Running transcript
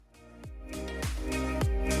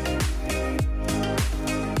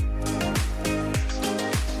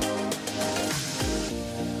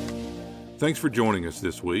Thanks for joining us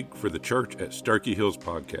this week for the Church at Sterchi Hills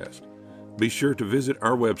podcast. Be sure to visit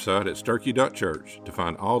our website at sterchi.church to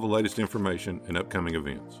find all the latest information and upcoming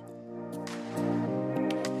events.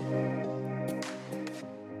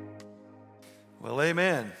 Well,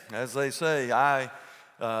 amen. As they say, I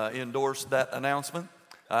endorse that announcement.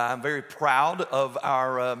 I'm very proud of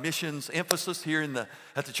our missions emphasis here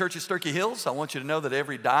at the Church at Sterchi Hills. I want you to know that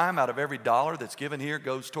every dime out of every dollar that's given here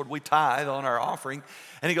goes toward, we tithe on our offering,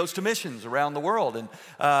 and it goes to missions around the world.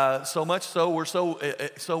 And so much so, we're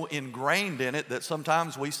so ingrained in it that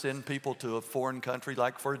sometimes we send people to a foreign country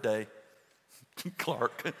like for a day.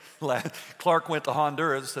 Clark went to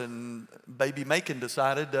Honduras, and baby Macon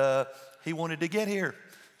decided he wanted to get here,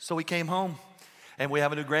 so he came home. And we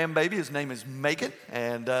have a new grandbaby. His name is Macon,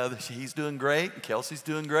 and he's doing great. Kelsey's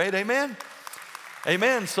doing great. Amen.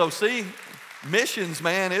 Amen. So see, missions,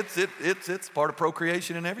 man, it's part of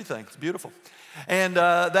procreation and everything. It's beautiful. And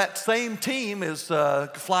that same team is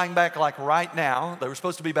flying back like right now. They were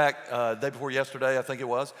supposed to be back the day before yesterday, I think it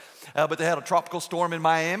was. But they had a tropical storm in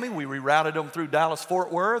Miami. We rerouted them through Dallas-Fort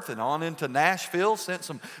Worth and on into Nashville, sent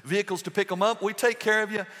some vehicles to pick them up. We take care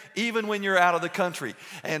of you even when you're out of the country.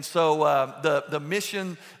 And so the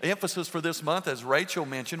mission emphasis for this month, as Rachel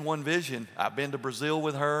mentioned, One Vision. I've been to Brazil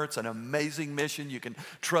with her. It's an amazing mission. You can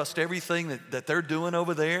trust everything that they're doing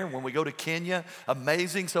over there. When we go to Kenya,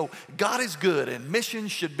 amazing. So God is good. And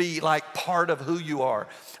missions should be like part of who you are.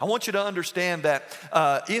 I want you to understand that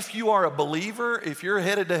if you are a believer, if you're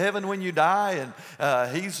headed to heaven when you die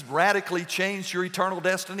and He's radically changed your eternal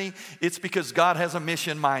destiny, it's because God has a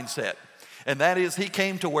mission mindset. And that is, He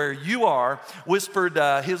came to where you are, whispered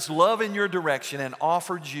His love in your direction, and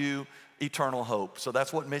offered you eternal hope. So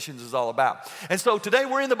that's what missions is all about. And so today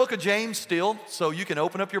we're in the book of James still, so you can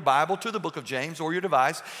open up your Bible to the book of James or your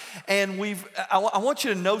device. And I want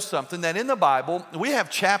you to know something, that in the Bible, we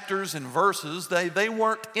have chapters and verses. They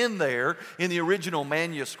weren't in there in the original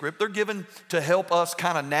manuscript. They're given to help us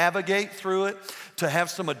kind of navigate through it, to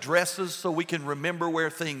have some addresses so we can remember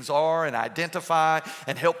where things are and identify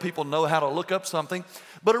and help people know how to look up something.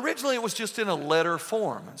 But originally it was just in a letter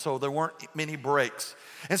form, and so there weren't many breaks.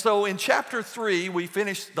 And so in chapter 3, we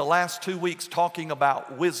finished the last 2 weeks talking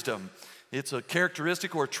about wisdom. It's a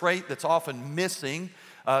characteristic or a trait that's often missing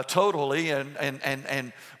totally,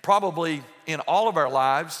 and probably in all of our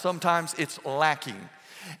lives, sometimes it's lacking.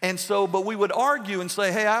 And so, but we would argue and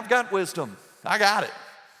say, hey, I've got wisdom. I got it.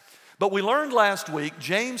 But we learned last week,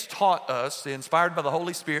 James taught us, inspired by the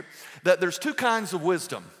Holy Spirit, that there's two kinds of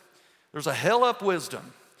wisdom. There's a hell-up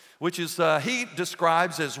wisdom, which is he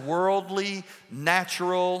describes as worldly,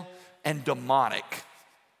 natural, and demonic.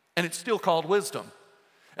 And it's still called wisdom.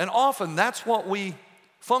 And often that's what we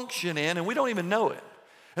function in, and we don't even know it.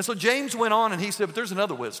 And so James went on and he said, but there's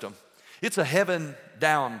another wisdom. It's a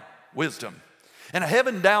heaven-down wisdom. And a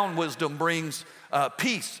heaven-down wisdom brings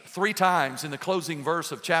peace 3 times in the closing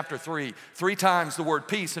verse of chapter 3. 3 times the word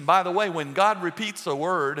peace. And by the way, when God repeats a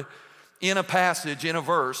word in a passage, in a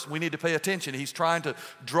verse, we need to pay attention. He's trying to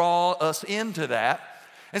draw us into that.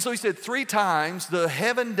 And so he said 3 times the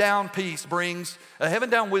heaven-down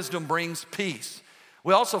wisdom brings peace.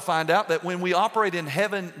 We also find out that when we operate in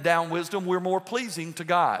heaven-down wisdom, we're more pleasing to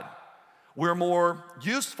God. We're more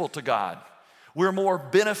useful to God. We're more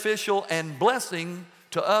beneficial and blessing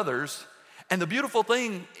to others. And the beautiful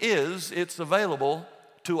thing is, it's available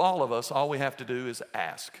to all of us. All we have to do is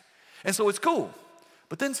ask. And so it's cool.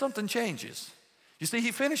 But then something changes. You see,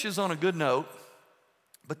 he finishes on a good note,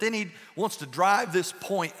 but then he wants to drive this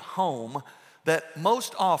point home that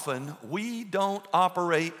most often we don't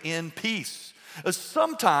operate in peace.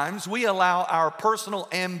 Sometimes we allow our personal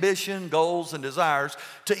ambition, goals, and desires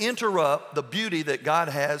to interrupt the beauty that God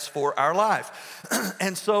has for our life.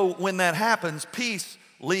 And so when that happens, peace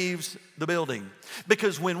leaves the building.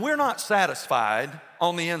 Because when we're not satisfied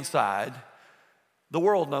on the inside, the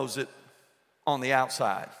world knows it on the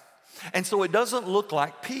outside. And so it doesn't look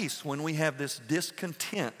like peace when we have this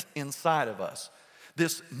discontent inside of us.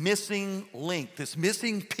 This missing link, this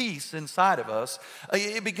missing piece inside of us,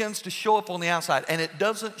 it begins to show up on the outside, and it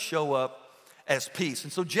doesn't show up as peace.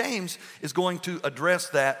 And so James is going to address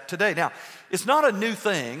that today. Now, it's not a new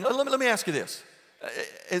thing. Let me ask you this.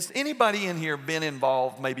 Has anybody in here been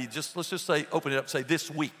involved, maybe let's just say, open it up, say this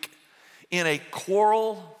week, in a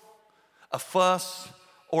quarrel, a fuss,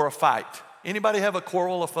 or a fight? Anybody have a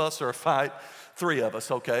quarrel, a fuss, or a fight? 3 of us,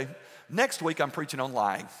 okay. Next week, I'm preaching on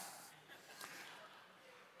lying.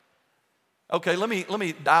 Okay, let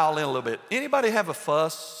me dial in a little bit. Anybody have a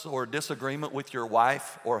fuss or disagreement with your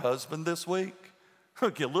wife or husband this week?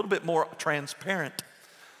 Okay, a little bit more transparent.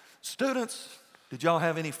 Students, did y'all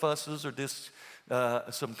have any fusses or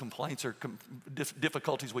some complaints or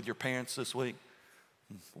difficulties with your parents this week?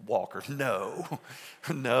 Walker, no.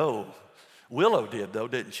 No. Willow did, though,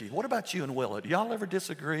 didn't she? What about you and Willow? Do y'all ever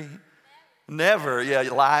disagree? Never. Yeah,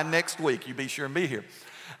 you lie next week. You be sure and be here.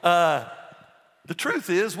 The truth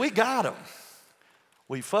is, we got them.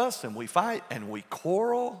 We fuss and we fight and we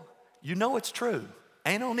quarrel. You know it's true.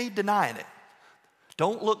 Ain't no need denying it.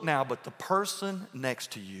 Don't look now, but the person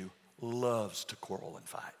next to you loves to quarrel and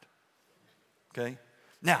fight. Okay?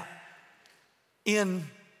 Now, in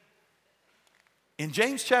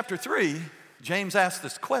James chapter 3, James asks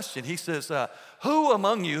this question. He says, who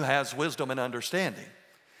among you has wisdom and understanding?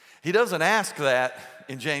 He doesn't ask that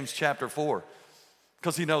in James chapter 4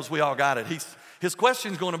 because he knows we all got it. His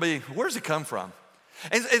question's going to be, where's it come from?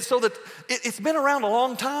 And so that it's been around a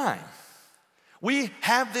long time. We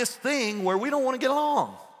have this thing where we don't want to get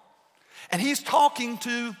along. And he's talking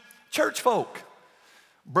to church folk,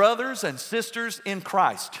 brothers and sisters in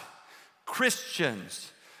Christ,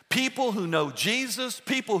 Christians, people who know Jesus,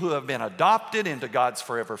 people who have been adopted into God's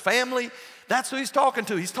forever family. That's who he's talking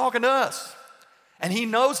to. He's talking to us. And he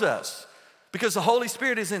knows us because the Holy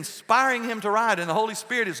Spirit is inspiring him to write, and the Holy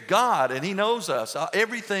Spirit is God, and he knows us,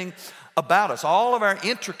 everything about us, all of our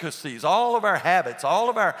intricacies, all of our habits, all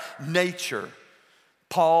of our nature.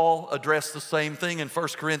 Paul addressed the same thing in 1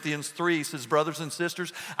 Corinthians 3. He says, brothers and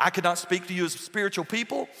sisters, I could not speak to you as spiritual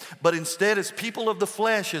people, but instead as people of the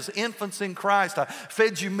flesh, as infants in Christ. I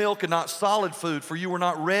fed you milk and not solid food, for you were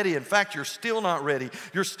not ready. In fact, you're still not ready.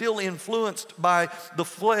 You're still influenced by the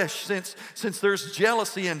flesh. Since there's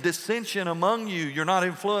jealousy and dissension among you, you're not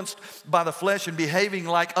influenced by the flesh and behaving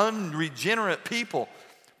like unregenerate people.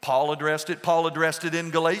 Paul addressed it in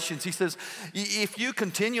Galatians. He says, if you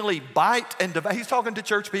continually bite and devour, he's talking to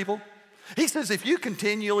church people. He says, if you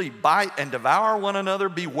continually bite and devour one another,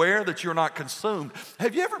 beware that you're not consumed.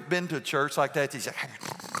 Have you ever been to a church like that? He's like,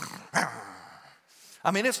 I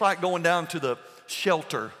mean, it's like going down to the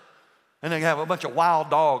shelter and they have a bunch of wild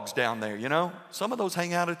dogs down there, you know? Some of those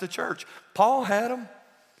hang out at the church. Paul had them,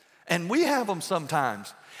 and we have them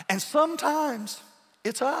sometimes. And sometimes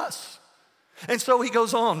it's us. And so he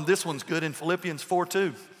goes on. This one's good in Philippians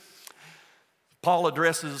 4:2. Paul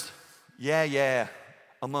addresses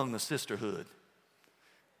among the sisterhood.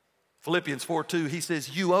 Philippians 4:2, he says,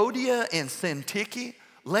 Euodia and Syntyche,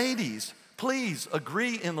 ladies, please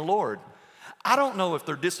agree in the Lord. I don't know if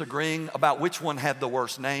they're disagreeing about which one had the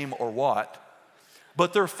worst name or what,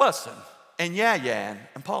 but they're fussing and yeah.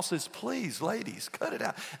 And Paul says, please, ladies, cut it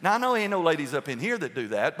out. Now, I know ain't no ladies up in here that do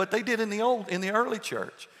that, but they did in the early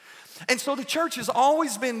church. And so the church has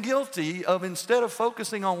always been guilty of, instead of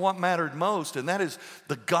focusing on what mattered most, and that is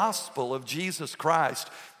the gospel of Jesus Christ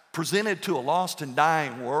presented to a lost and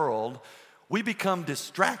dying world, we become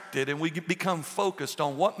distracted and we become focused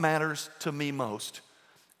on what matters to me most.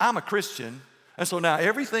 I'm a Christian, and so now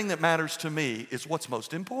everything that matters to me is what's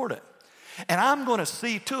most important. And I'm going to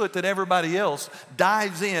see to it that everybody else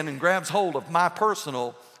dives in and grabs hold of my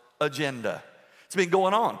personal agenda. It's been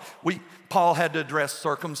going on. Paul had to address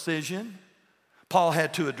circumcision. Paul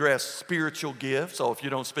had to address spiritual gifts. So if you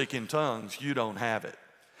don't speak in tongues, you don't have it.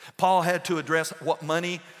 Paul had to address what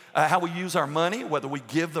money, how we use our money, whether we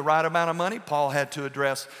give the right amount of money. Paul had to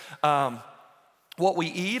address what we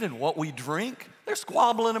eat and what we drink. They're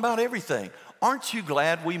squabbling about everything. Aren't you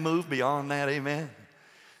glad we moved beyond that? Amen.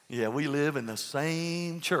 Yeah, we live in the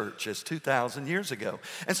same church as 2,000 years ago.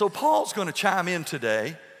 And so Paul's going to chime in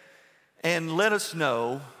today and let us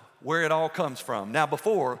know where it all comes from. Now,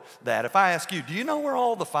 before that, if I ask you, do you know where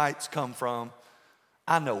all the fights come from?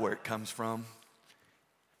 I know where it comes from.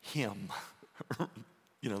 Him.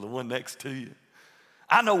 You know, the one next to you.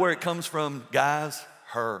 I know where it comes from, guys.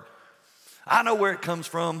 Her. I know where it comes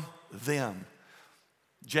from, them.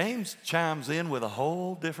 James chimes in with a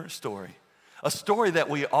whole different story. A story that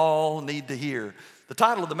we all need to hear. The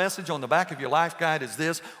title of the message on the back of your life guide is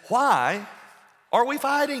this: why are we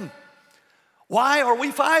fighting? Why are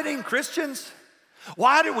we fighting, Christians?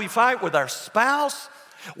 Why do we fight with our spouse?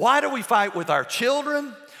 Why do we fight with our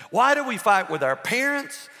children? Why do we fight with our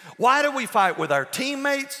parents? Why do we fight with our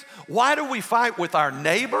teammates? Why do we fight with our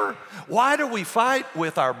neighbor? Why do we fight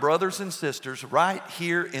with our brothers and sisters right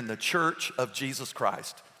here in the church of Jesus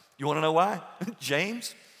Christ? You want to know why?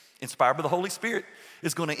 James, inspired by the Holy Spirit,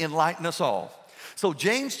 is going to enlighten us all. So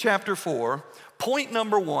James chapter 4, point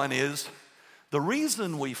number 1 is the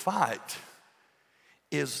reason we fight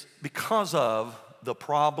is because of the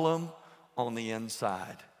problem on the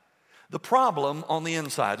inside. The problem on the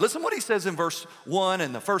inside. Listen what he says in verse 1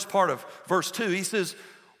 and the first part of verse 2. He says,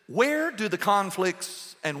 where do the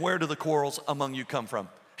conflicts and where do the quarrels among you come from?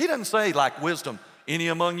 He doesn't say like wisdom, any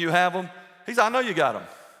among you have them. He said, I know you got them.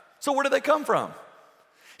 So where do they come from?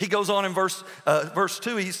 He goes on in verse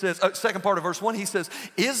 2, he says, second part of verse 1, he says,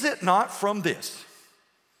 is it not from this?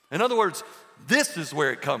 In other words, this is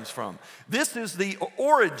where it comes from. This is the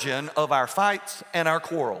origin of our fights and our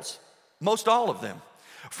quarrels, most all of them,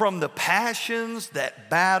 from the passions that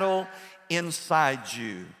battle inside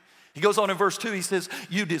you. He goes on in verse 2, he says,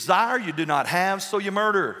 you desire, you do not have, so you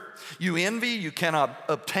murder. You envy, you cannot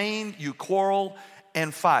obtain, you quarrel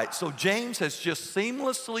and fight. So James has just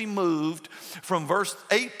seamlessly moved from verse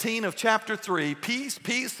 18 of chapter 3, peace,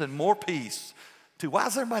 peace, and more peace, to why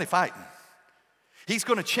is everybody fighting? He's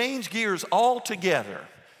going to change gears altogether,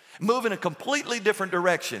 move in a completely different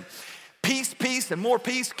direction. Peace, peace, and more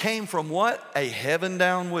peace came from what? A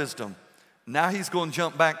heaven-down wisdom. Now he's going to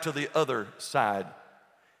jump back to the other side.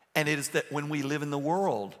 And it is that when we live in the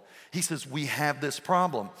world, he says we have this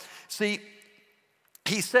problem. See,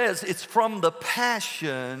 he says it's from the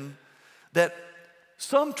passion that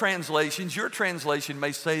some translations, your translation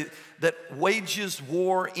may say that wages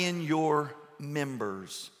war in your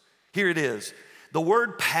members. Here it is. The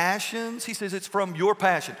word passions, he says it's from your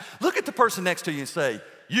passion. Look at the person next to you and say,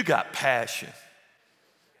 you got passion.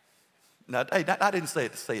 Now, hey, I didn't say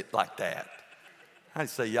it like that. I didn't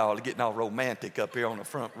say y'all are getting all romantic up here on the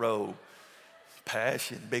front row.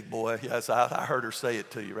 Passion, big boy. Yes, I heard her say it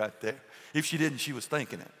to you right there. If she didn't, she was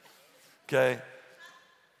thinking it. Okay?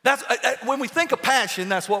 That's when we think of passion,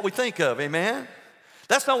 that's what we think of, amen?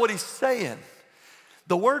 That's not what he's saying.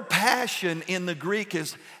 The word passion in the Greek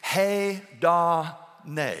is hedone,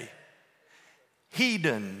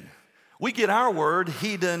 hedon. We get our word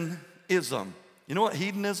hedonism. You know what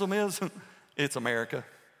hedonism is? It's America.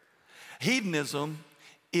 Hedonism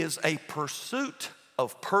is a pursuit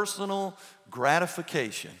of personal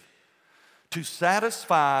gratification to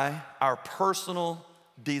satisfy our personal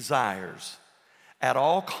desires at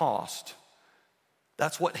all cost.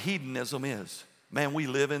 That's what hedonism is. Man, we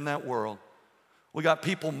live in that world. We got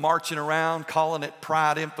people marching around calling it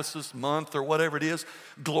Pride Emphasis Month or whatever it is,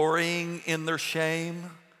 glorying in their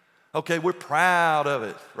shame. Okay, we're proud of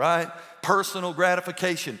it, right? Personal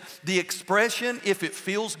gratification. The expression, if it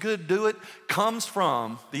feels good, do it, comes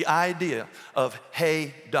from the idea of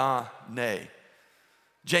hedone.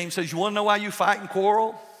 James says, you want to know why you fight and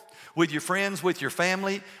quarrel? With your friends, with your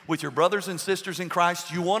family, with your brothers and sisters in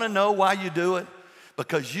Christ. You want to know why you do it?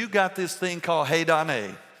 Because you got this thing called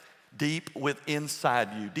hedone deep inside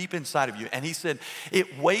of you. And he said,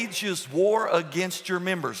 it wages war against your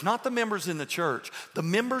members, not the members in the church, the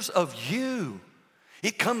members of you.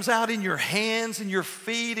 It comes out in your hands and your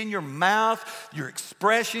feet, in your mouth, your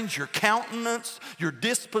expressions, your countenance, your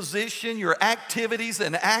disposition, your activities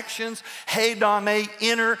and actions. Hedone,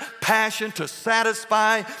 inner passion to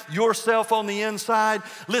satisfy yourself on the inside.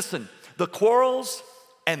 Listen, the quarrels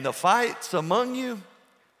and the fights among you,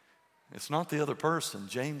 it's not the other person.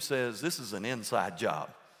 James says this is an inside job.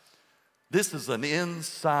 This is an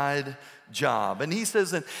inside job. And he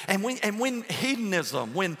says, and when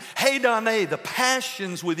hedonism, when hedone, the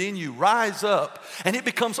passions within you rise up, and it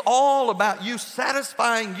becomes all about you,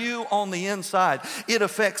 satisfying you on the inside, it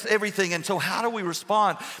affects everything. And so how do we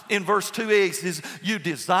respond? In verse 2, it says, you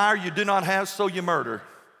desire, you do not have, so you murder.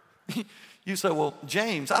 You say, well,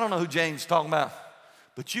 James, I don't know who James is talking about,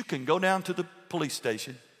 but you can go down to the police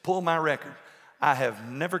station, pull my record. I have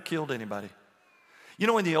never killed anybody. You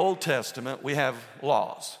know, in the Old Testament, we have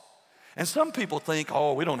laws. And some people think,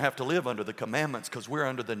 oh, we don't have to live under the commandments because we're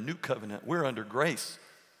under the new covenant. We're under grace.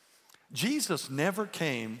 Jesus never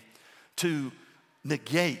came to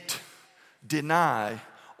negate, deny,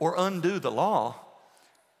 or undo the law.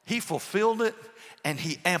 He fulfilled it and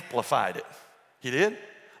he amplified it. He did?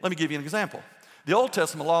 Let me give you an example. The Old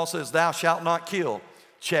Testament law says, thou shalt not kill.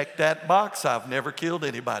 Check that box. I've never killed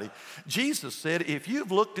anybody. Jesus said, if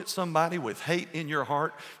you've looked at somebody with hate in your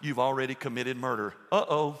heart, you've already committed murder.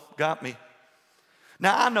 Uh-oh, got me.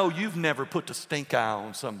 Now, I know you've never put the stink eye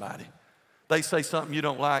on somebody. They say something you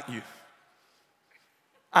don't like,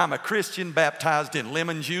 I'm a Christian baptized in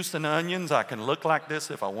lemon juice and onions. I can look like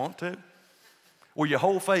this if I want to. Where your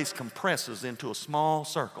whole face compresses into a small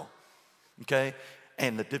circle, okay?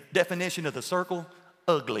 And the definition of the circle,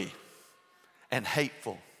 ugly and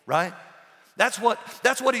hateful, right? That's what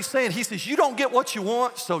he's saying. He says, you don't get what you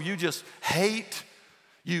want, so you just hate.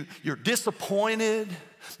 You're disappointed.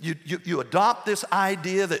 You adopt this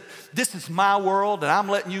idea that this is my world and I'm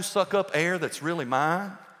letting you suck up air that's really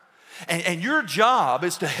mine. And your job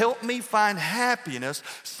is to help me find happiness,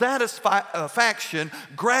 satisfaction,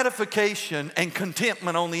 gratification, and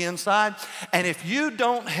contentment on the inside. And if you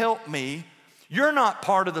don't help me, you're not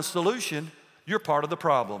part of the solution, you're part of the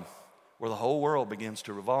problem, where the whole world begins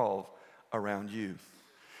to revolve around you.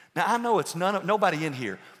 Now, I know it's nobody in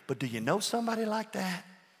here, but do you know somebody like that?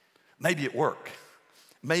 Maybe at work.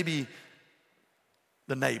 Maybe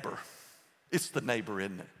the neighbor. It's the neighbor,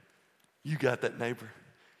 isn't it? You got that neighbor?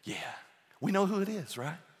 Yeah. We know who it is,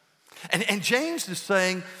 right? And James is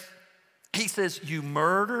saying, he says, you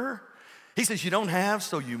murder. He says, you don't have,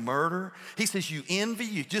 so you murder. He says, you envy.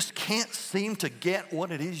 You just can't seem to get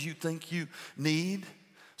what it is you think you need.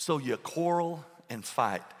 So you quarrel and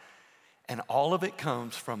fight. And all of it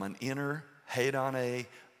comes from an inner hedonic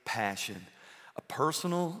passion, a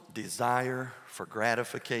personal desire for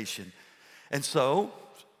gratification. And so,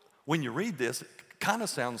 when you read this, it kind of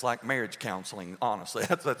sounds like marriage counseling, honestly.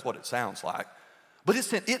 That's what it sounds like. But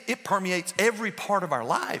it permeates every part of our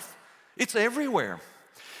life. It's everywhere.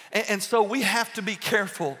 And so we have to be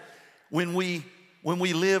careful when we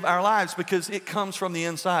live our lives because it comes from the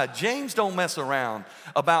inside. James don't mess around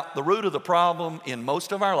about the root of the problem in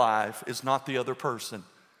most of our life is not the other person.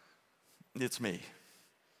 It's me.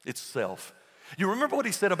 It's self. You remember what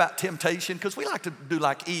he said about temptation? Because we like to do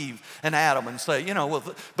like Eve and Adam and say, well,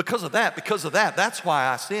 because of that, that's why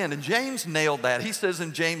I sinned. And James nailed that. He says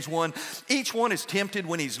in James 1, each one is tempted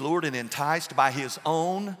when he's lured and enticed by his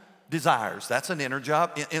own desires. That's an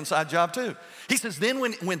inside job too. He says, then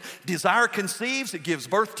when desire conceives, it gives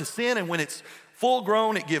birth to sin. And when it's full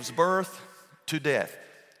grown, it gives birth to death.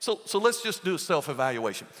 So let's just do a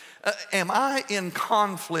self-evaluation. Am I in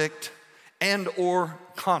conflict and or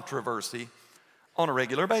controversy on a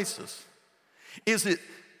regular basis? Is it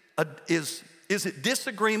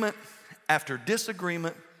disagreement after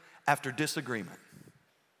disagreement after disagreement?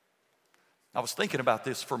 I was thinking about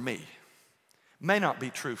this for me. May not be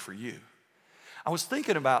true for you. I was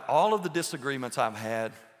thinking about all of the disagreements I've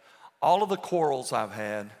had, all of the quarrels I've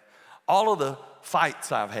had, all of the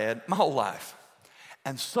fights I've had my whole life.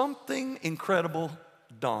 And something incredible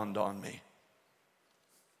dawned on me.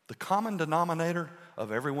 The common denominator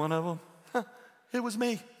of every one of them, it was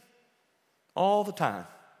me. All the time.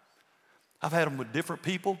 I've had them with different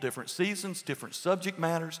people, different seasons, different subject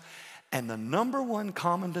matters. And the number one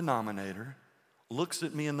common denominator looks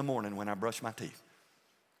at me in the morning when I brush my teeth.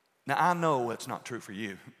 Now, I know it's not true for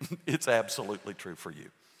you. It's absolutely true for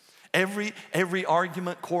you. Every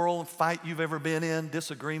argument, quarrel, fight you've ever been in,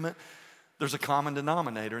 disagreement, there's a common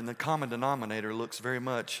denominator, and the common denominator looks very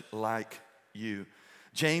much like you.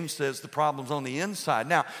 James says the problem's on the inside.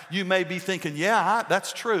 Now, you may be thinking,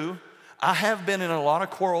 that's true. I have been in a lot of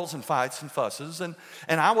quarrels and fights and fusses, and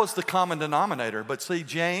I was the common denominator. But see,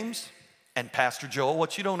 James and Pastor Joel,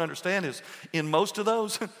 what you don't understand is in most of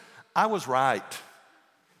those, I was right.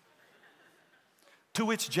 To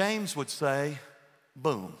which James would say,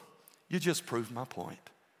 boom, you just proved my point.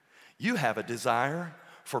 You have a desire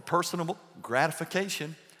for personal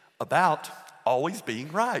gratification about always being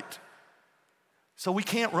right. So we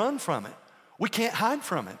can't run from it. We can't hide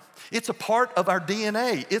from it. It's a part of our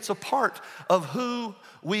DNA. It's a part of who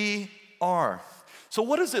we are. So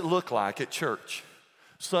what does it look like at church?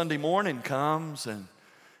 Sunday morning comes and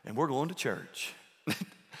we're going to church.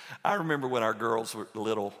 I remember when our girls were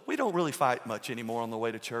little, we don't really fight much anymore on the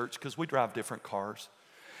way to church because we drive different cars.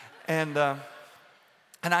 And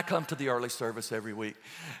I come to the early service every week.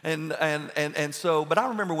 And so, but I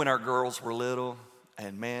remember when our girls were little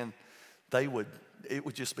and man, it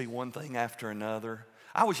would just be one thing after another.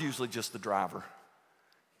 I was usually just the driver.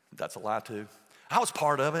 That's a lie too. I was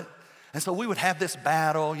part of it. And so we would have this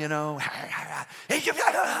battle, no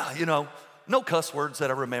cuss words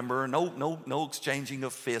that I remember, no exchanging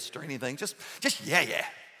of fists or anything, just yeah,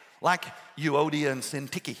 like Euodia and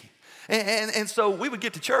Syntyche. And so we would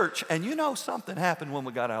get to church, and something happened when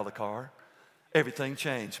we got out of the car. Everything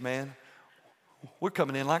changed, man. We're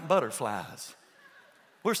coming in like butterflies.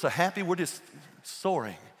 We're so happy, we're just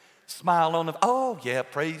soaring. Smile on oh yeah,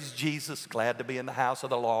 praise Jesus, glad to be in the house of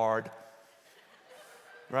the Lord.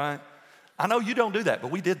 Right? I know you don't do that, but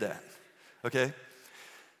we did that, okay?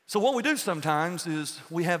 So what we do sometimes is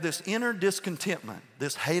we have this inner discontentment,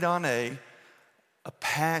 this hedonic, a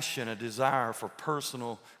passion, a desire for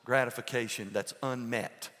personal gratification that's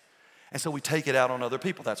unmet. And so we take it out on other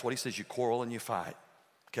people. That's what he says, you quarrel and you fight,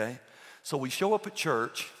 okay? So we show up at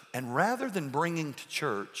church, and rather than bringing to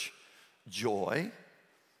church joy,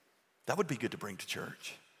 that would be good to bring to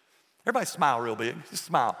church. Everybody smile real big. Just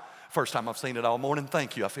smile. First time I've seen it all morning.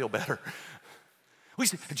 Thank you. I feel better. We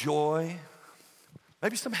say joy,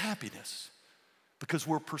 maybe some happiness because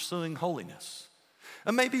we're pursuing holiness.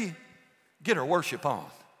 And maybe get our worship on.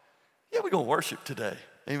 Yeah, we're going to worship today.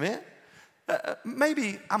 Amen?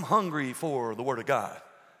 Maybe I'm hungry for the Word of God.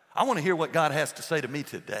 I want to hear what God has to say to me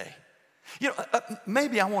today.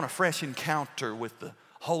 Maybe I want a fresh encounter with the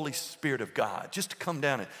Holy Spirit of God, just to come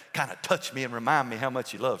down and kind of touch me and remind me how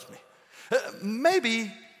much he loves me.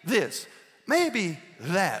 Maybe this, maybe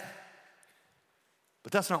that.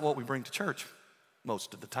 But that's not what we bring to church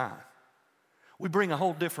most of the time. We bring a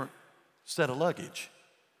whole different set of luggage.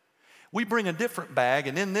 We bring a different bag,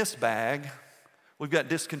 and in this bag, we've got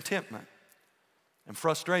discontentment and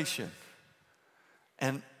frustration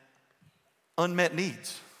and unmet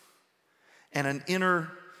needs and an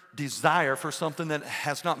inner desire for something that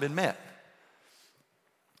has not been met,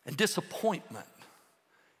 and disappointment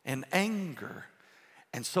and anger.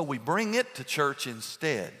 And so we bring it to church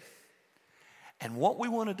instead. And what we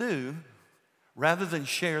want to do, rather than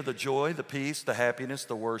share the joy, the peace, the happiness,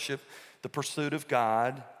 the worship, the pursuit of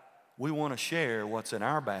God, we want to share what's in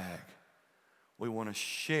our bag. We want to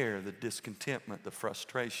share the discontentment, the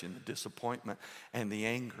frustration, the disappointment, and the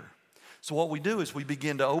anger. So what we do is we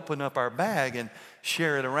begin to open up our bag and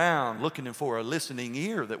share it around, looking for a listening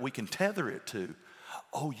ear that we can tether it to.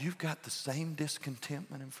 Oh, you've got the same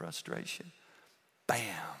discontentment and frustration? Bam.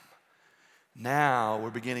 Now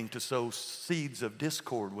we're beginning to sow seeds of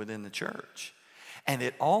discord within the church. And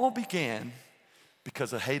it all began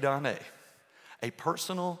because of hedone, a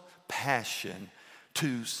personal passion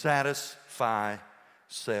to satisfy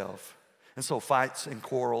self. And so fights and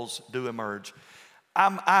quarrels do emerge.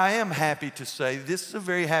 I am happy to say this is a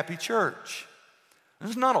very happy church.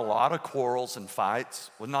 There's not a lot of quarrels and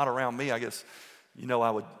fights. Well, not around me, I guess. I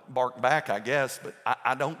would bark back, I guess, but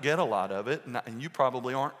I don't get a lot of it, and you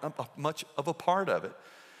probably aren't much of a part of it.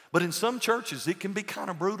 But in some churches, it can be kind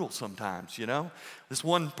of brutal sometimes, This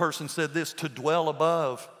one person said this, to dwell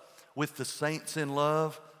above with the saints in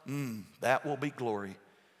love, that will be glory.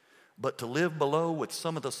 But to live below with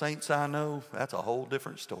some of the saints I know, that's a whole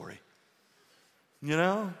different story.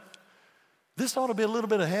 This ought to be a little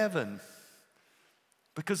bit of heaven,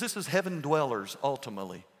 because this is heaven dwellers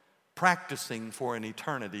ultimately, practicing for an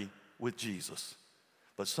eternity with Jesus.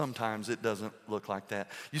 But sometimes it doesn't look like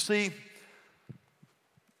that. You see,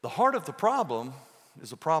 the heart of the problem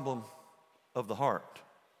is a problem of the heart.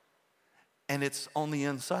 And it's on the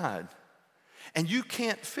inside. And you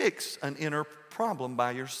can't fix an inner problem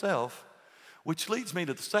by yourself, which leads me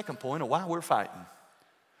to the second point of why we're fighting.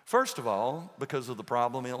 First of all, because of the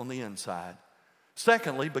problem on the inside.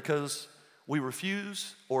 Secondly, because we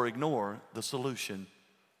refuse or ignore the solution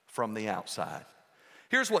from the outside.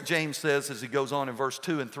 Here's what James says as he goes on in verse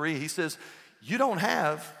 2 and 3. He says, you don't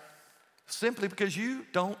have simply because you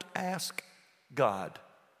don't ask God.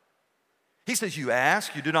 He says, you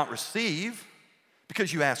ask, you do not receive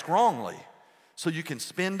because you ask wrongly, so you can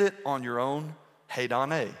spend it on your own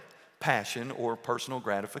hedone, passion or personal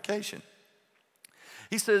gratification.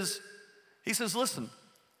 He says, listen,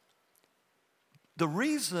 the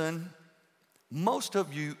reason most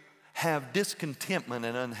of you have discontentment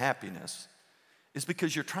and unhappiness is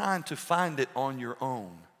because you're trying to find it on your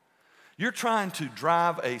own. You're trying to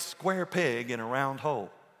drive a square peg in a round hole.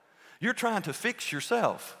 You're trying to fix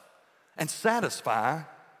yourself and satisfy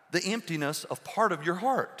the emptiness of part of your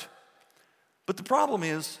heart. But the problem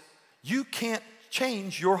is, you can't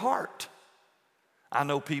change your heart. I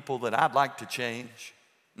know people that I'd like to change.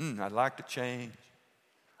 I'd like to change.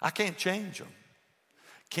 I can't change them.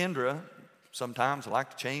 Kendra sometimes would like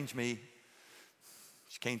to change me.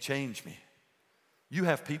 She can't change me. You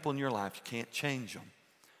have people in your life, you can't change them.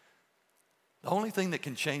 The only thing that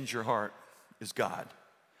can change your heart is God.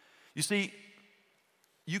 You see,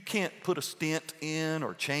 you can't put a stent in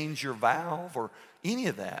or change your valve or any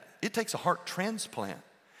of that. It takes a heart transplant.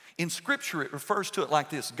 In Scripture, it refers to it like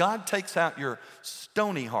this. God takes out your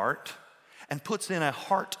stony heart and puts in a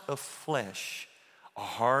heart of flesh, a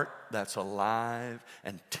heart that's alive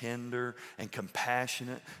and tender and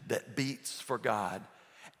compassionate, that beats for God.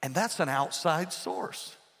 And that's an outside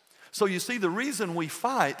source. So you see, the reason we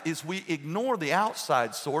fight is we ignore the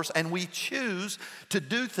outside source and we choose to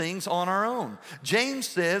do things on our own. James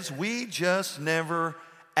says we just never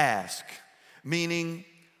ask, meaning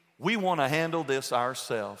we want to handle this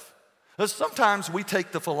ourselves. Sometimes we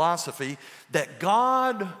take the philosophy that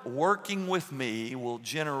God working with me will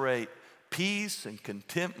generate peace and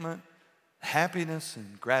contentment, happiness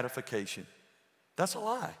and gratification. That's a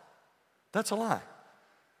lie. That's a lie.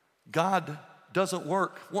 God doesn't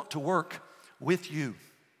want to work with you.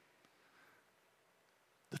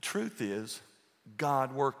 The truth is,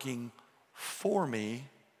 God working for me,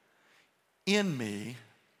 in me,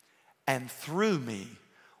 and through me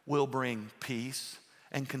will bring peace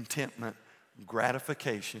and contentment,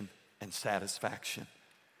 gratification, and satisfaction.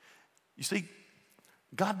 You see,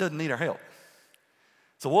 God doesn't need our help.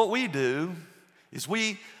 So what we do is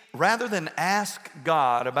we rather than ask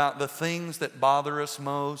God about the things that bother us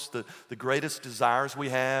most, the greatest desires we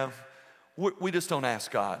have, we just don't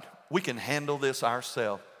ask God. We can handle this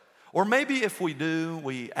ourselves. Or maybe if we do,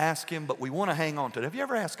 we ask Him, but we want to hang on to it. Have you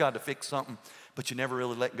ever asked God to fix something, but you never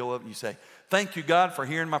really let go of it? And you say, thank you, God, for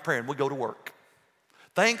hearing my prayer, and we go to work.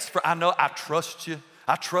 Thanks for, I know, I trust you.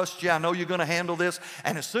 I trust you. I know you're going to handle this.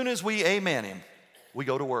 And as soon as we amen Him, we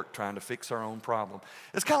go to work trying to fix our own problem.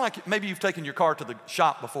 It's kind of like maybe you've taken your car to the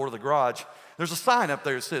shop before the garage. There's a sign up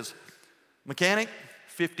there that says, mechanic,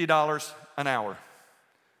 $50 an hour.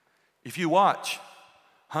 If you watch,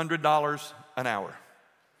 $100 an hour.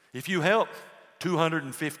 If you help,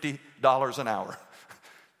 $250 an hour.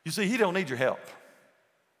 You see, He don't need your help.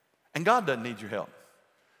 And God doesn't need your help.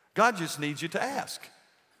 God just needs you to ask.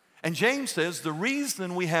 And James says the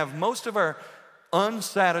reason we have most of our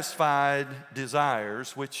unsatisfied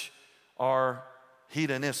desires, which are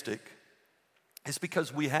hedonistic, is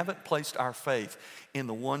because we haven't placed our faith in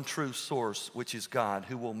the one true source, which is God,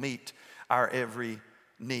 who will meet our every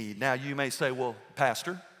need. Now, you may say, well,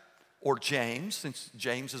 Pastor, or James, since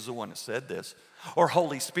James is the one that said this, or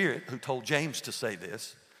Holy Spirit, who told James to say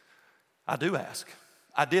this. I do ask.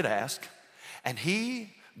 I did ask, and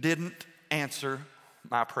He didn't answer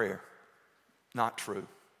my prayer. Not true.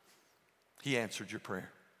 He answered your prayer.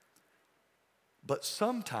 But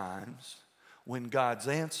sometimes when God's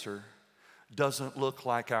answer doesn't look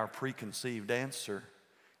like our preconceived answer,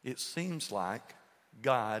 it seems like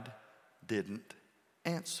God didn't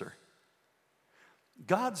answer.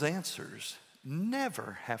 God's answers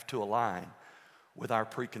never have to align with our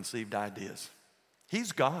preconceived ideas.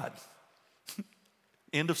 He's God.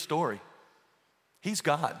 End of story. He's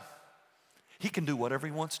God. He can do whatever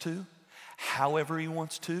He wants to, however He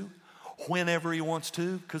wants to, whenever He wants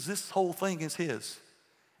to, because this whole thing is His,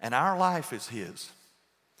 and our life is His.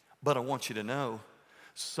 But I want you to know,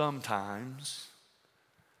 sometimes,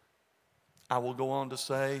 I will go on to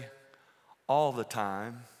say, all the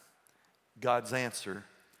time, God's answer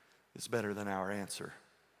is better than our answer.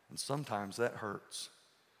 And sometimes that hurts.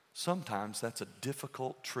 Sometimes that's a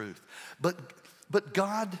difficult truth. But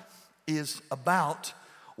God is about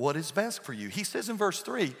what is best for you. He says in verse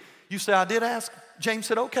 3, you say, I did ask. James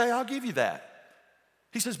said, okay, I'll give you that.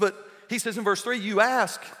 He says in verse 3, you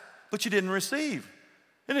ask, but you didn't receive.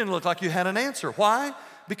 It didn't look like you had an answer. Why?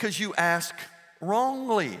 Because you ask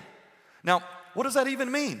wrongly. Now, what does that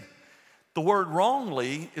even mean? The word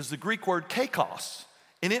wrongly is the Greek word kakos,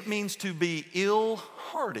 and it means to be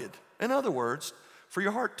ill-hearted. In other words, for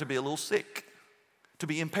your heart to be a little sick, to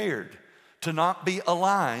be impaired, to not be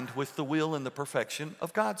aligned with the will and the perfection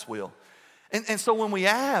of God's will. And so when we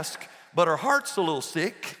ask, but our heart's a little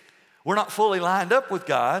sick, we're not fully lined up with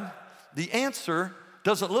God, the answer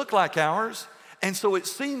doesn't look like ours, and so it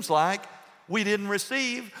seems like we didn't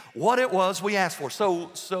receive what it was we asked for. So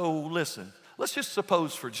listen, let's just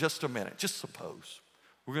suppose for just a minute, just suppose,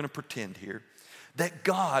 we're going to pretend here, that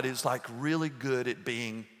God is like really good at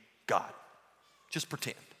being God. Just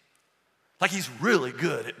pretend. Like He's really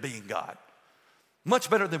good at being God. Much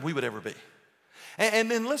better than we would ever be.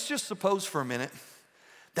 And then let's just suppose for a minute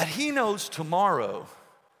that He knows tomorrow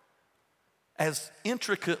as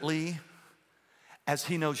intricately as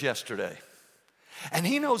He knows yesterday. And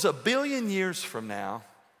He knows 1 billion years from now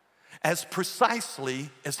as precisely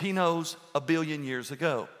as He knows 1 billion years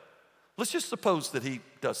ago. Let's just suppose that He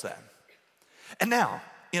does that. And now,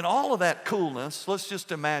 in all of that coolness, let's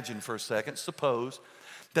just imagine for a second, suppose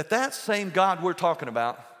that same God we're talking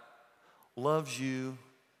about loves you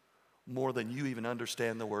more than you even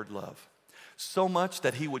understand the word love. So much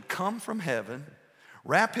that He would come from heaven,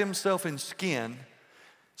 wrap Himself in skin,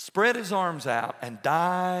 spread His arms out, and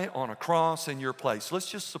die on a cross in your place. Let's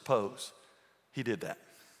just suppose He did that.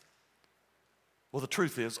 Well, the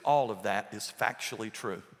truth is, all of that is factually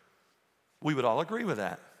true. We would all agree with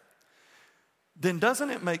that. Then doesn't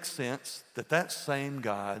it make sense that same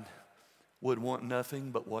God would want nothing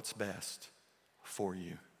but what's best for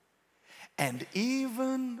you? And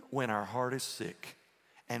even when our heart is sick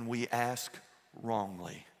and we ask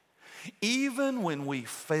wrongly, even when we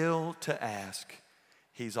fail to ask,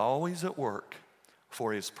 He's always at work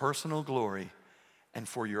for His personal glory and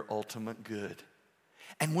for your ultimate good.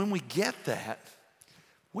 And when we get that,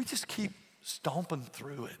 we just keep stomping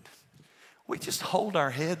through it. We just hold our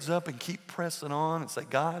heads up and keep pressing on and say,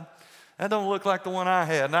 God, that don't look like the one I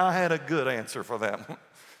had. And I had a good answer for that one.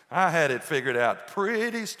 I had it figured out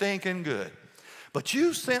pretty stinking good. But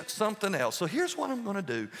you sent something else. So here's what I'm going to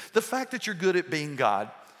do. The fact that you're good at being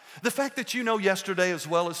God, the fact that you know yesterday as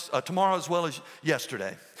well as tomorrow as well as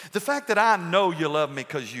yesterday, the fact that I know you love me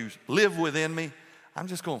because you live within me, I'm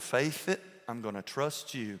just going to faith it. I'm going to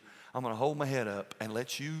trust you. I'm going to hold my head up and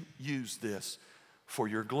let you use this for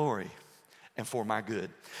your glory and for my good.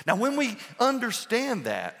 Now, when we understand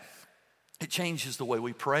that, it changes the way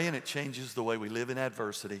we pray and it changes the way we live in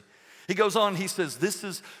adversity. He goes on, he says, this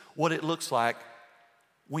is what it looks like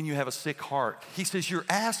when you have a sick heart. He says, you're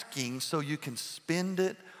asking so you can spend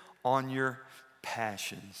it on your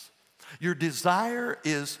passions. Your desire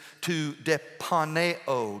is to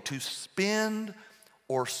deponeo, to spend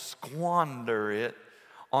or squander it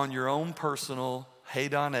on your own personal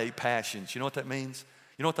hedone passions. You know what that means?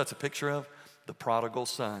 You know what that's a picture of? The prodigal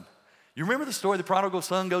son. You remember the story? The prodigal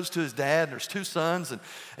son goes to his dad, and there's two sons,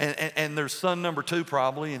 and there's son number 2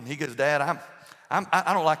 probably, and he goes, Dad,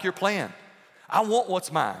 I don't like your plan. I want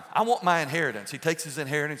what's mine. I want my inheritance. He takes his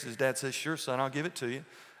inheritance. His dad says, sure, son, I'll give it to you.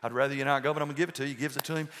 I'd rather you not go, but I'm going to give it to you. He gives it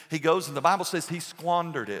to him. He goes, and the Bible says he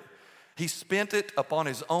squandered it. He spent it upon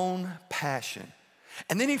his own passion.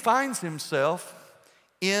 And then he finds himself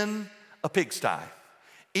in a pigsty,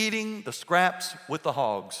 eating the scraps with the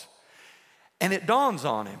hogs. And it dawns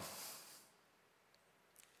on him,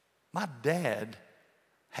 my dad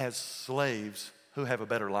has slaves who have a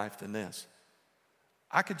better life than this.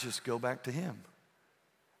 I could just go back to him.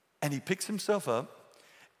 And he picks himself up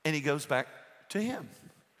and he goes back to him.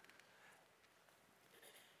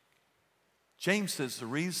 James says the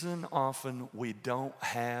reason often we don't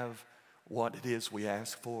have what it is we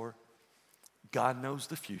ask for, God knows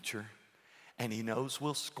the future and he knows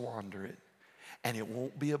we'll squander it and it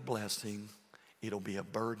won't be a blessing, it'll be a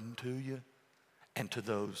burden to you and to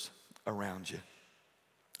those around you.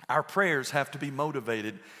 Our prayers have to be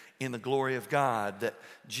motivated in the glory of God, that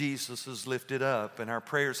Jesus is lifted up, and our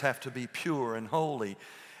prayers have to be pure and holy,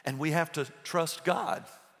 and we have to trust God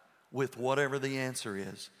with whatever the answer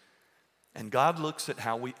is. And God looks at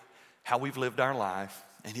how we've lived our life,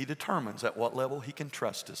 and he determines at what level he can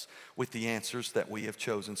trust us with the answers that we have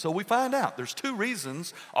chosen. So we find out there's 2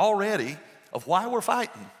 reasons already of why we're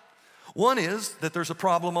fighting. One is that there's a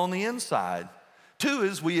problem on the inside. 2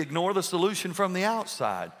 is we ignore the solution from the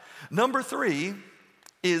outside. Number 3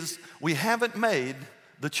 is we haven't made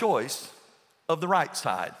the choice of the right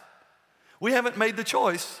side. We haven't made the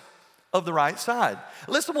choice of the right side.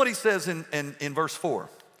 Listen to what he says in verse 4.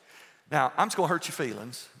 Now, I'm just going to hurt your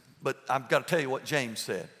feelings, but I've got to tell you what James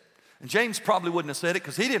said. And James probably wouldn't have said it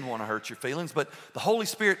because he didn't want to hurt your feelings, but the Holy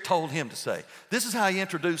Spirit told him to say. This is how he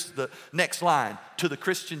introduced the next line to the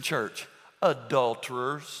Christian church.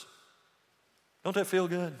 Adulterers. Don't that feel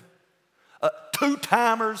good?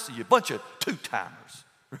 Two-timers, you bunch of two-timers.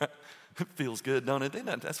 Right? It feels good, don't it?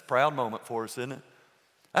 That's a proud moment for us, isn't it?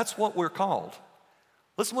 That's what we're called.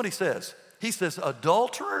 Listen to what he says. He says,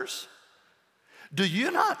 adulterers, do you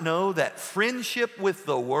not know that friendship with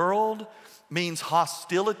the world means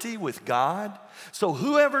hostility with God? So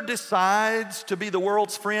whoever decides to be the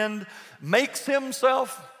world's friend makes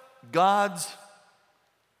himself God's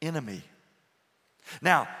enemy.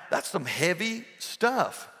 Now, that's some heavy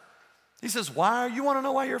stuff. He says, why? You want to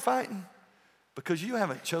know why you're fighting? Because you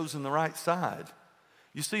haven't chosen the right side.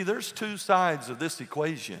 You see, there's 2 sides of this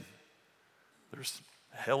equation. There's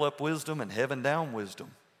hell up wisdom and heaven down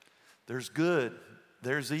wisdom. There's good,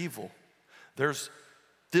 there's evil. There's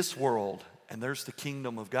this world, and there's the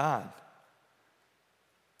kingdom of God.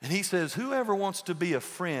 And he says, whoever wants to be a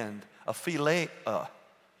friend, a philia,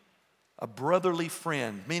 a brotherly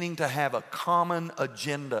friend, meaning to have a common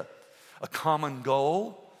agenda, a common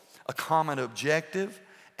goal, a common objective,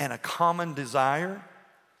 and a common desire.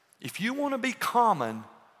 If you want to be common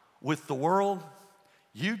with the world,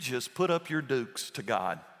 you just put up your dukes to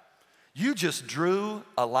God. You just drew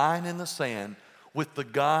a line in the sand with the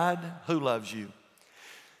God who loves you.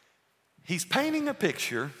 He's painting a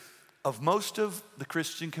picture of most of the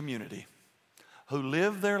Christian community who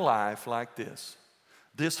live their life like this.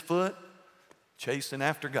 This foot chasing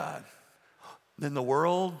after God. Then the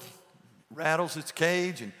world rattles its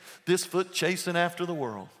cage, and this foot chasing after the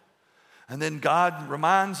world. And then God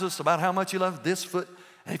reminds us about how much he loves this foot.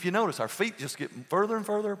 And if you notice, our feet just get further and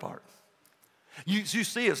further apart. You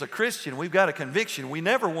see, as a Christian, we've got a conviction. We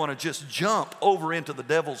never want to just jump over into the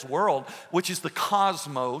devil's world, which is the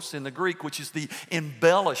cosmos in the Greek, which is the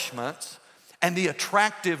embellishments and the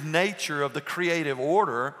attractive nature of the creative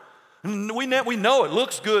order. We know it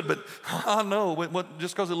looks good, but I know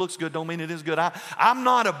just because it looks good don't mean it is good. I'm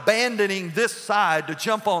not abandoning this side to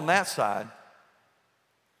jump on that side.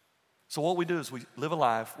 So what we do is we live a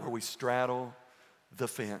life where we straddle the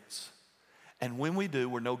fence. And when we do,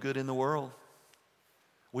 we're no good in the world.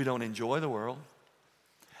 We don't enjoy the world.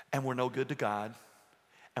 And we're no good to God.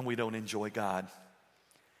 And we don't enjoy God.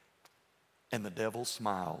 And the devil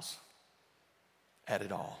smiles at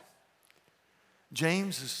it all.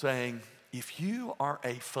 James is saying, if you are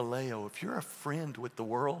a phileo, if you're a friend with the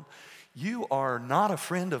world, you are not a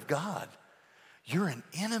friend of God. You're an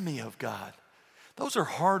enemy of God. Those are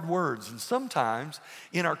hard words, and sometimes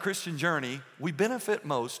in our Christian journey, we benefit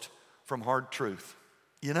most from hard truth,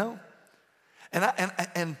 you know?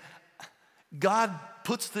 And God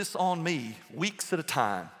puts this on me weeks at a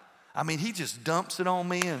time. I mean, he just dumps it on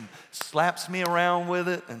me and slaps me around with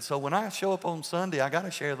it. And so when I show up on Sunday, I got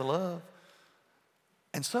to share the love.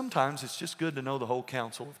 And sometimes it's just good to know the whole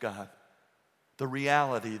counsel of God. The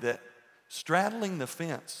reality that straddling the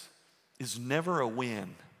fence is never a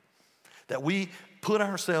win. That we put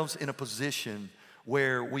ourselves in a position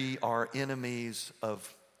where we are enemies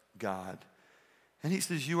of God. And he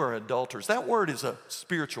says, you are adulterers. That word is a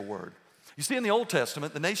spiritual word. You see, in the Old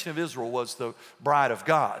Testament, the nation of Israel was the bride of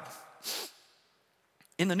God.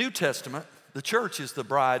 In the New Testament, the church is the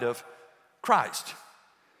bride of Christ.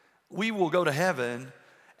 We will go to heaven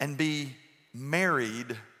and be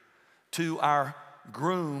married to our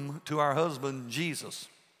groom, to our husband, Jesus.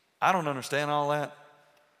 I don't understand all that,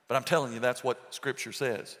 but I'm telling you, that's what Scripture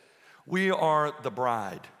says. We are the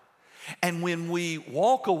bride. And when we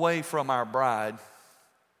walk away from our bride,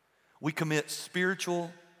 we commit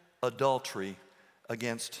spiritual adultery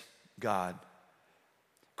against God.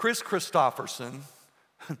 Chris Christopherson,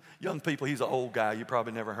 young people, he's an old guy. You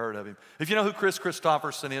probably never heard of him. If you know who Chris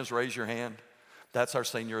Christopherson is, raise your hand. That's our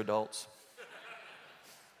senior adults.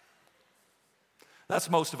 That's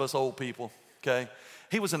most of us old people, okay?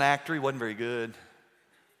 He was an actor. He wasn't very good.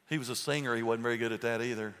 He was a singer. He wasn't very good at that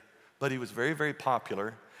either. But he was very, very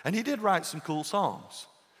popular. And he did write some cool songs.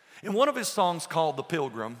 In one of his songs called The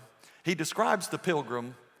Pilgrim, he describes the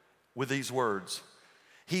pilgrim with these words.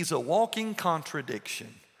 He's a walking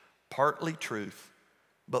contradiction, partly truth,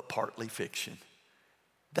 but partly fiction.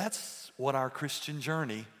 That's what our Christian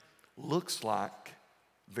journey looks like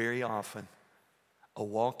very often. A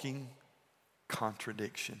walking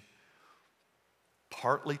contradiction.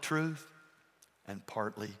 Partly truth and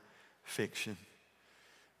partly fiction.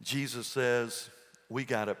 Jesus says we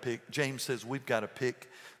got to pick, James says we've got to pick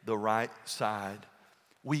the right side.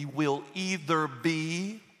 We will either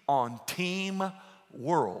be on team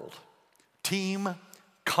world, team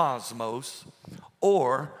cosmos,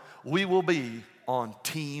 or we will be on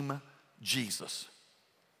team Jesus.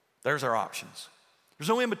 There's our options. There's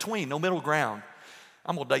no in between, no middle ground.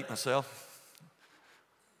 I'm going to date myself.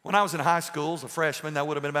 When I was in high school as a freshman, that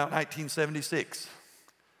would have been about 1976.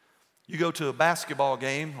 You go to a basketball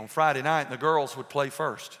game on Friday night and the girls would play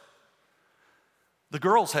first. The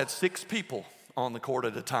girls had 6 people on the court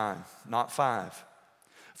at a time, not 5.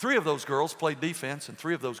 3 of those girls played defense and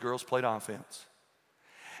 3 of those girls played offense.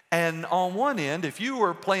 And on one end, if you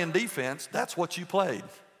were playing defense, that's what you played.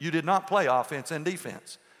 You did not play offense and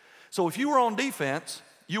defense. So if you were on defense,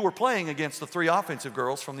 you were playing against the 3 offensive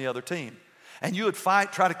girls from the other team. And you would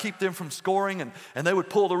fight, try to keep them from scoring, and they would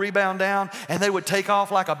pull the rebound down, and they would take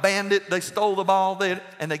off like a bandit. They stole the ball,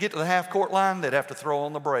 and they get to the half-court line, they'd have to throw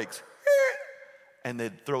on the brakes. And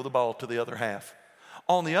they'd throw the ball to the other half.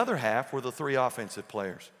 On the other half were the 3 offensive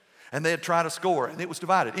players. And they'd try to score, and it was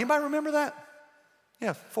divided. Anybody remember that?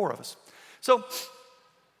 Yeah, 4 of us. So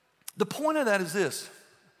the point of that is this.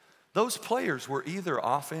 Those players were either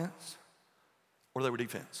offense or they were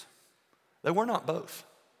defense. They were not both.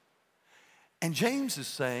 And James is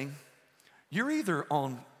saying, you're either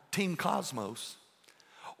on Team Cosmos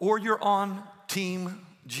or you're on Team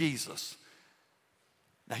Jesus.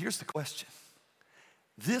 Now here's the question.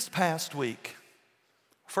 This past week,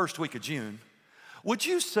 first week of June, would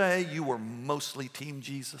you say you were mostly Team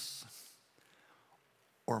Jesus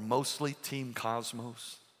or mostly Team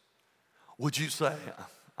Cosmos? Would you say,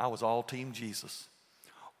 I was all Team Jesus?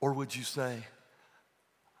 Or would you say,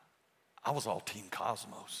 I was all Team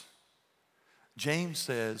Cosmos? James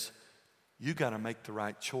says, you got to make the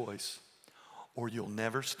right choice or you'll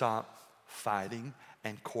never stop fighting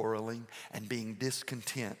and quarreling and being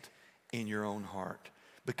discontent in your own heart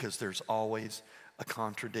because there's always a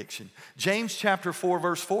contradiction. James chapter 4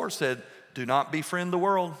 verse 4 said, do not befriend the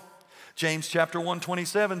world. James chapter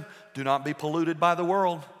 1:27, do not be polluted by the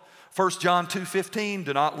world. 1 John 2:15,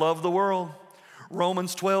 do not love the world.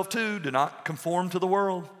 Romans 12:2, do not conform to the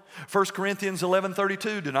world. 1 Corinthians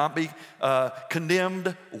 11:32, do not be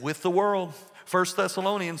condemned with the world. 1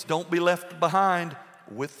 Thessalonians, don't be left behind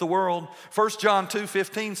with the world. 1 John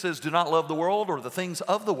 2:15 says, do not love the world or the things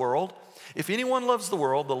of the world. If anyone loves the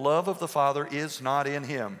world, the love of the Father is not in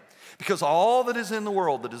him. Because all that is in the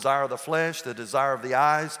world, the desire of the flesh, the desire of the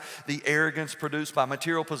eyes, the arrogance produced by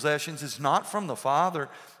material possessions is not from the Father,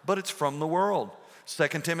 but it's from the world. 2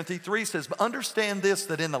 Timothy 3 says, but understand this,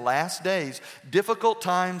 that in the last days, difficult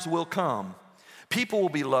times will come. People will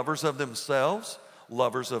be lovers of themselves,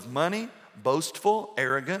 lovers of money, boastful,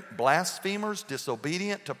 arrogant, blasphemers,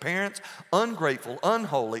 disobedient to parents, ungrateful,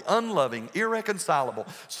 unholy, unloving, irreconcilable,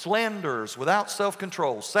 slanderers, without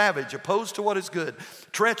self-control, savage, opposed to what is good,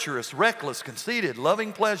 treacherous, reckless, conceited,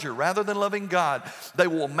 loving pleasure rather than loving God. They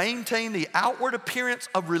will maintain the outward appearance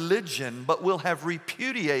of religion, but will have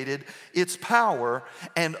repudiated its power,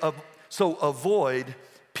 and so avoid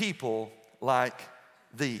people like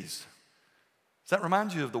these. Does that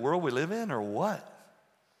remind you of the world we live in or what?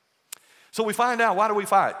 So we find out, why do we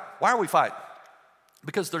fight? Why are we fighting?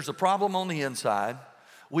 Because there's a problem on the inside.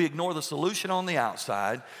 We ignore the solution on the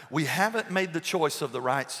outside. We haven't made the choice of the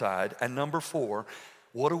right side. And number 4,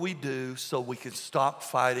 what do we do so we can stop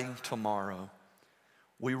fighting tomorrow?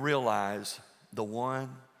 We realize the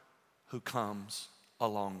one who comes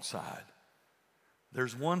alongside.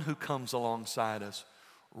 There's one who comes alongside us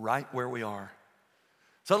right where we are.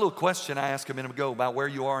 So that little question I asked a minute ago about where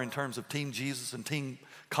you are in terms of Team Jesus and Team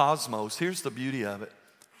Cosmos, here's the beauty of it.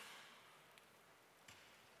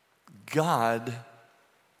 God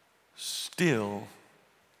still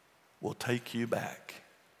will take you back.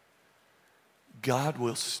 God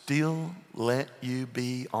will still let you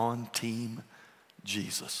be on Team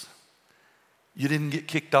Jesus. You didn't get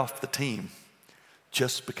kicked off the team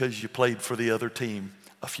just because you played for the other team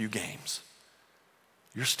a few games.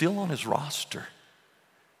 You're still on his roster.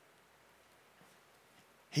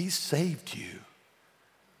 He saved you.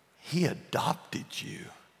 He adopted you.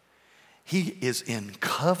 He is in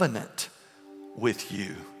covenant with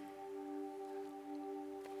you.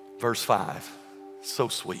 Verse 5, so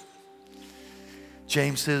sweet.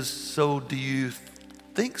 James says, so do you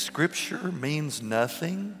think Scripture means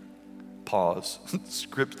nothing? Pause.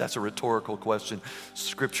 That's a rhetorical question.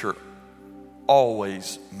 Scripture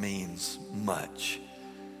always means much.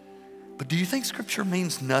 But do you think Scripture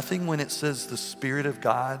means nothing when it says the Spirit of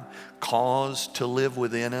God caused to live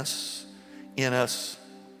within us, in us,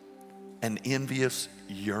 an envious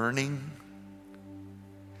yearning?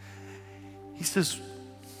 He says,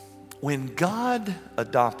 when God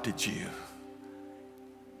adopted you,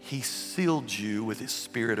 he sealed you with his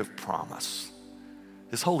Spirit of promise.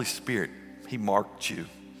 His Holy Spirit, he marked you.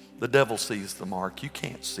 The devil sees the mark. You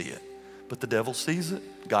can't see it. But the devil sees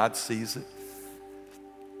it. God sees it.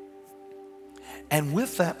 And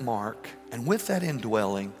with that mark and with that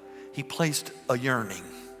indwelling, he placed a yearning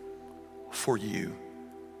for you.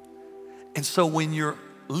 And so when you're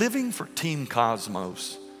living for Team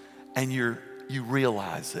Cosmos and you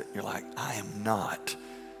realize it, you're like, I am not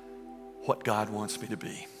what God wants me to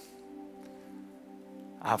be.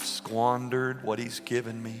 I've squandered what he's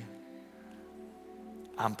given me.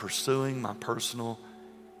 I'm pursuing my personal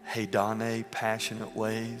hedonic, passionate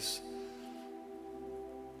ways.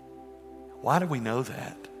 Why do we know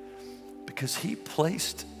that? Because he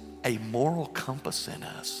placed a moral compass in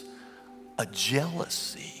us, a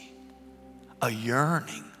jealousy, a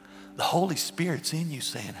yearning. The Holy Spirit's in you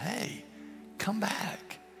saying, hey, come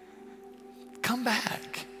back. Come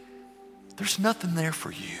back. There's nothing there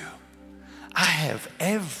for you. I have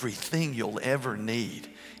everything you'll ever need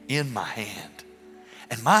in my hand.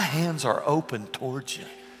 And my hands are open towards you.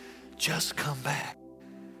 Just come back.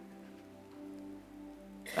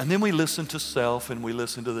 And then we listen to self and we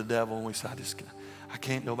listen to the devil and we say, I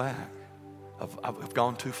can't go back. I've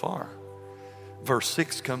gone too far. Verse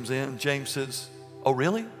 6 comes in. James says, oh,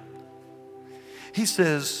 really? He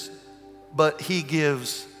says, but he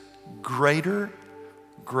gives greater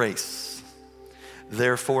grace.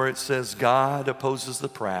 Therefore it says, God opposes the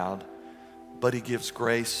proud, but he gives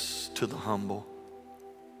grace to the humble.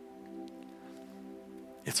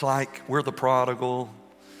 It's like we're the prodigal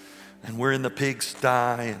and we're in the pigsty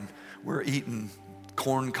and we're eating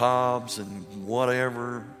corn cobs and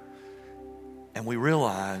whatever. And we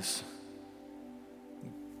realize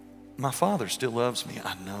my Father still loves me.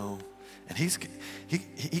 I know. And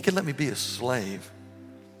he can let me be a slave.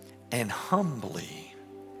 And humbly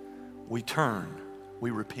we turn. We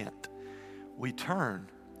repent. We turn.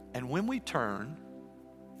 And when we turn,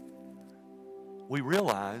 we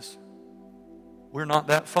realize we're not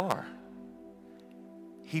that far.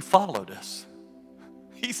 He followed us.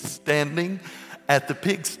 He's standing at the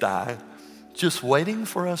pigsty, just waiting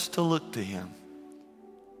for us to look to him.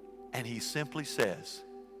 And he simply says,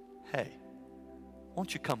 hey,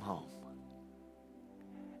 won't you come home?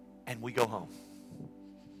 And we go home.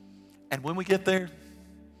 And when we get there,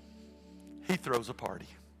 he throws a party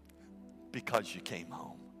because you came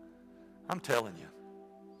home. I'm telling you,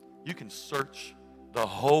 you can search the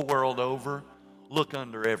whole world over, look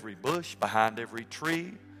under every bush, behind every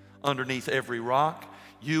tree, underneath every rock.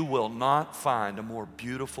 You will not find a more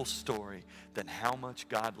beautiful story than how much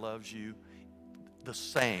God loves you the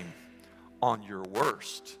same on your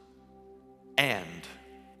worst and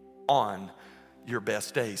on your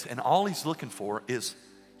best days. And all He's looking for is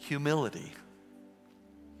humility.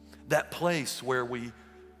 That place where we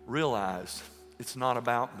realize it's not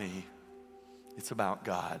about me, it's about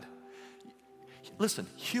God. Listen,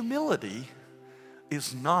 humility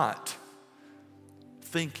is not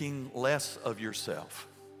thinking less of yourself.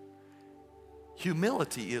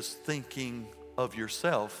 Humility is thinking of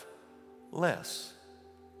yourself less.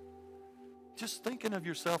 Just thinking of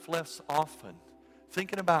yourself less often.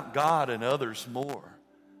 Thinking about God and others more.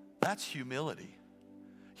 That's humility.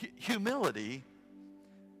 Humility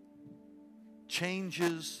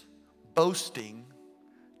changes boasting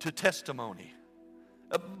to testimony.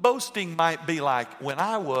 Boasting might be like when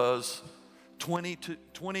I was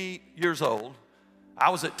 20 years old, I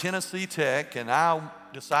was at Tennessee Tech and I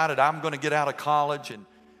decided I'm going to get out of college and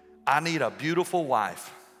I need a beautiful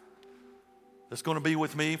wife that's going to be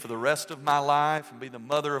with me for the rest of my life and be the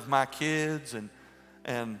mother of my kids.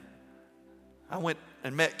 And I went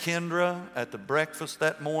and met Kendra at the breakfast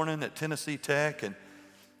that morning at Tennessee Tech, and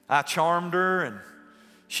I charmed her and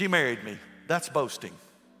she married me. That's boasting.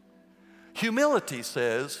 Humility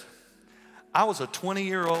says, I was a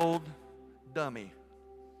 20-year-old dummy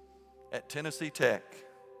at Tennessee Tech,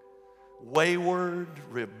 wayward,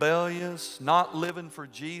 rebellious, not living for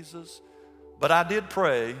Jesus, but I did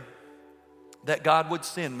pray that God would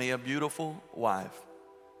send me a beautiful wife.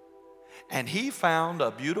 And He found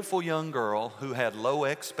a beautiful young girl who had low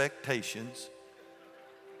expectations,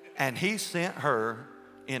 and He sent her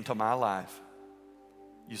into my life.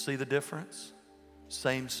 You see the difference?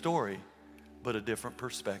 Same story, but a different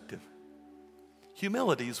perspective.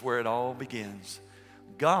 Humility is where it all begins.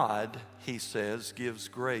 God, He says, gives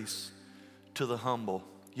grace to the humble.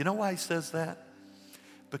 You know why He says that?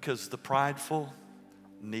 Because the prideful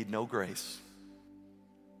need no grace.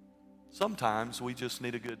 Sometimes we just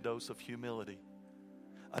need a good dose of humility,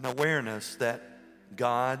 an awareness that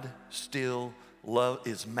God still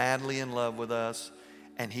is madly in love with us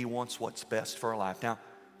and He wants what's best for our life. Now,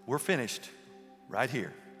 we're finished right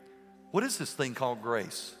here. What is this thing called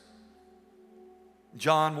grace?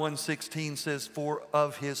 John 1:16 says, for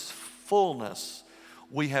of His fullness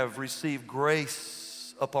we have received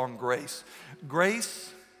grace upon grace.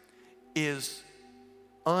 Grace is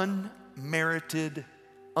unmerited,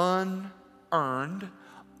 unearned,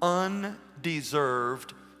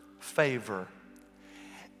 undeserved favor.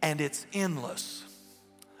 And it's endless.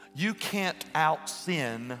 You can't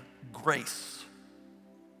out-sin grace.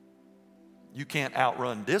 You can't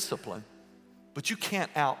outrun discipline, but you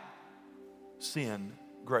can't out-sin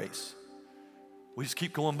grace. We just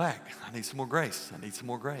keep going back. I need some more grace. I need some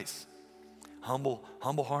more grace.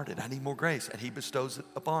 Humble-hearted. I need more grace. And He bestows it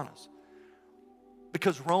upon us.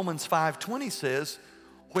 Because Romans 5:20 says,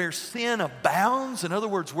 where sin abounds, in other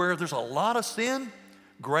words, where there's a lot of sin,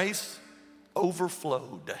 grace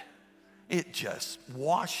overflowed. It just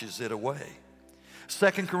washes it away.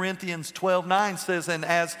 2 Corinthians 12:9 says, and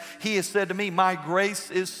as He has said to me, my grace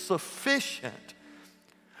is sufficient,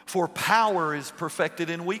 for power is perfected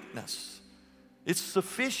in weakness. It's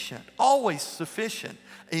sufficient, always sufficient,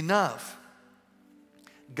 enough.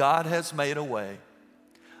 God has made a way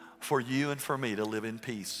for you and for me to live in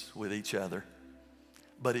peace with each other.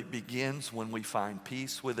 But it begins when we find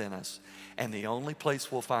peace within us. And the only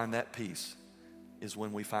place we'll find that peace is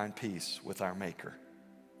when we find peace with our Maker.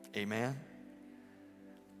 Amen?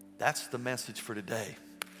 That's the message for today.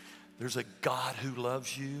 There's a God who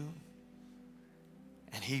loves you,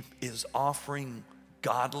 and He is offering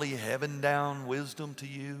godly heaven-down wisdom to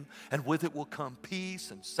you, and with it will come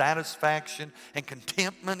peace and satisfaction and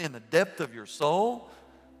contentment in the depth of your soul.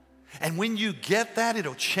 And when you get that,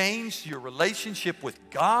 it'll change your relationship with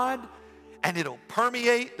God, and it'll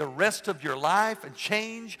permeate the rest of your life and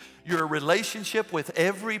change your relationship with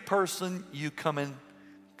every person you come in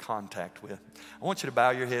contact with. I want you to bow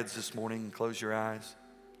your heads this morning and close your eyes.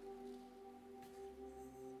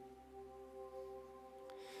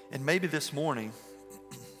 And maybe this morning,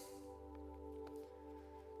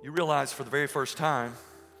 you realize for the very first time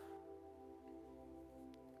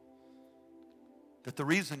that the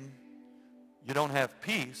reason you don't have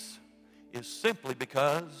peace is simply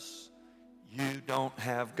because you don't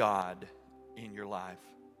have God in your life.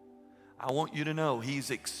 I want you to know He's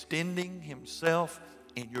extending Himself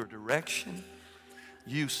in your direction.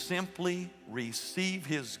 You simply receive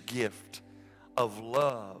His gift of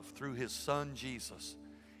love through His Son Jesus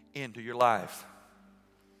into your life.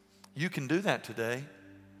 You can do that today.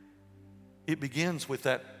 It begins with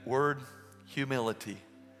that word humility,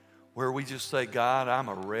 where we just say, God, I'm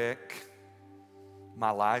a wreck.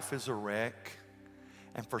 My life is a wreck.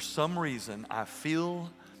 And for some reason, I feel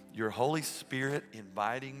your Holy Spirit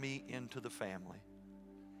inviting me into the family.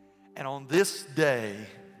 And on this day,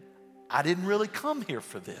 I didn't really come here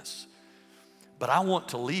for this, but I want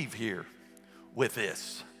to leave here with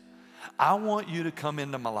this. I want you to come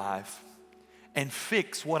into my life and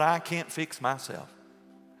fix what I can't fix myself,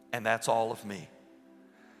 and that's all of me.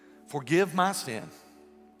 Forgive my sin,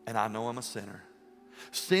 and I know I'm a sinner.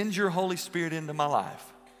 Send your Holy Spirit into my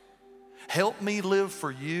life. Help me live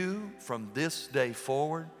for you from this day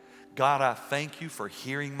forward. God, I thank you for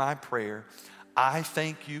hearing my prayer. I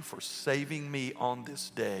thank you for saving me on this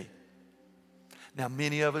day. Now,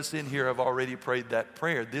 many of us in here have already prayed that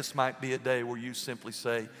prayer. This might be a day where you simply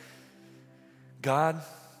say, God,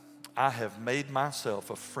 I have made myself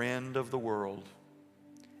a friend of the world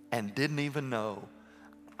and didn't even know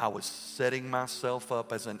I was setting myself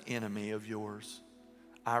up as an enemy of yours.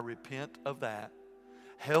 I repent of that.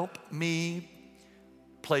 Help me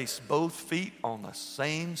place both feet on the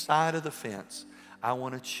same side of the fence. I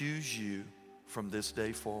want to choose you from this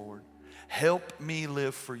day forward. Help me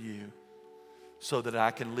live for you so that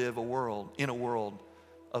I can live in a world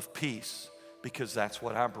of peace, because that's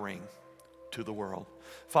what I bring to the world.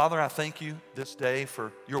 Father, I thank you this day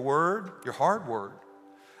for your word, your hard word.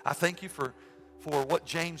 I thank you for what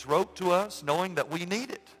James wrote to us, knowing that we need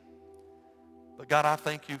it. But God, I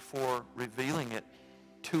thank you for revealing it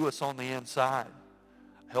to us on the inside.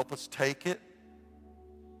 Help us take it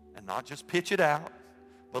and not just pitch it out,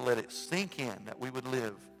 but let it sink in, that we would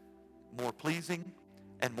live more pleasing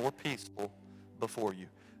and more peaceful before you.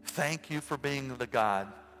 Thank you for being the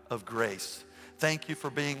God of grace. Thank you for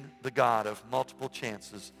being the God of multiple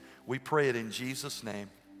chances. We pray it in Jesus' name.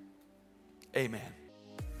 Amen.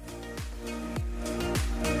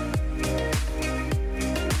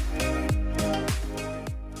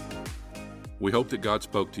 We hope that God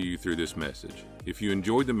spoke to you through this message. If you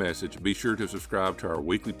enjoyed the message, be sure to subscribe to our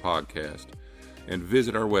weekly podcast and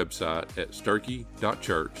visit our website at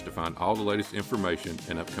sterchi.church to find all the latest information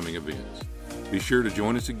and upcoming events. Be sure to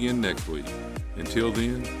join us again next week. Until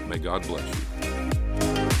then, may God bless you.